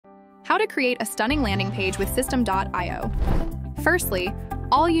How to create a stunning landing page with System.io. Firstly,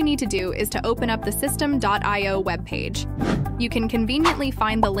 all you need to do is to open up the System.io webpage. You can conveniently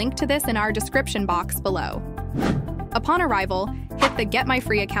find the link to this in our description box below. Upon arrival, hit the Get My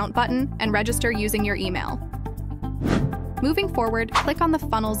Free Account button and register using your email. Moving forward, click on the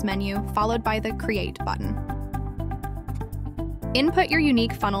Funnels menu, followed by the Create button. Input your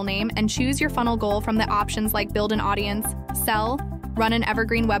unique funnel name and choose your funnel goal from the options like Build an Audience, Sell, Run an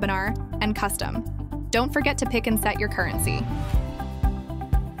Evergreen Webinar, and Custom. Don't forget to pick and set your currency.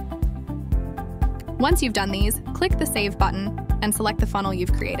 Once you've done these, click the Save button and select the funnel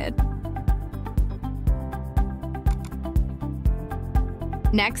you've created.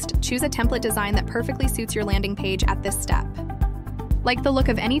 Next, choose a template design that perfectly suits your landing page at this step. Like the look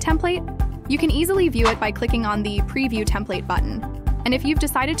of any template? You can easily view it by clicking on the Preview Template button. And if you've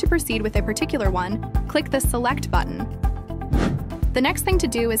decided to proceed with a particular one, click the Select button. The next thing to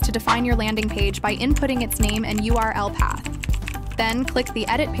do is to define your landing page by inputting its name and URL path. Then click the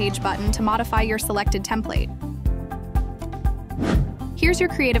Edit Page button to modify your selected template. Here's your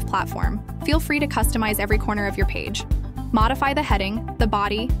creative platform. Feel free to customize every corner of your page. Modify the heading, the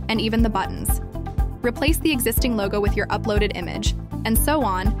body, and even the buttons. Replace the existing logo with your uploaded image, and so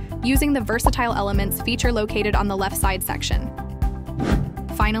on, using the Versatile Elements feature located on the left side section.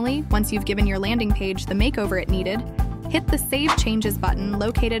 Finally, once you've given your landing page the makeover it needed, hit the Save Changes button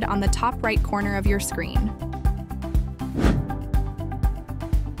located on the top right corner of your screen.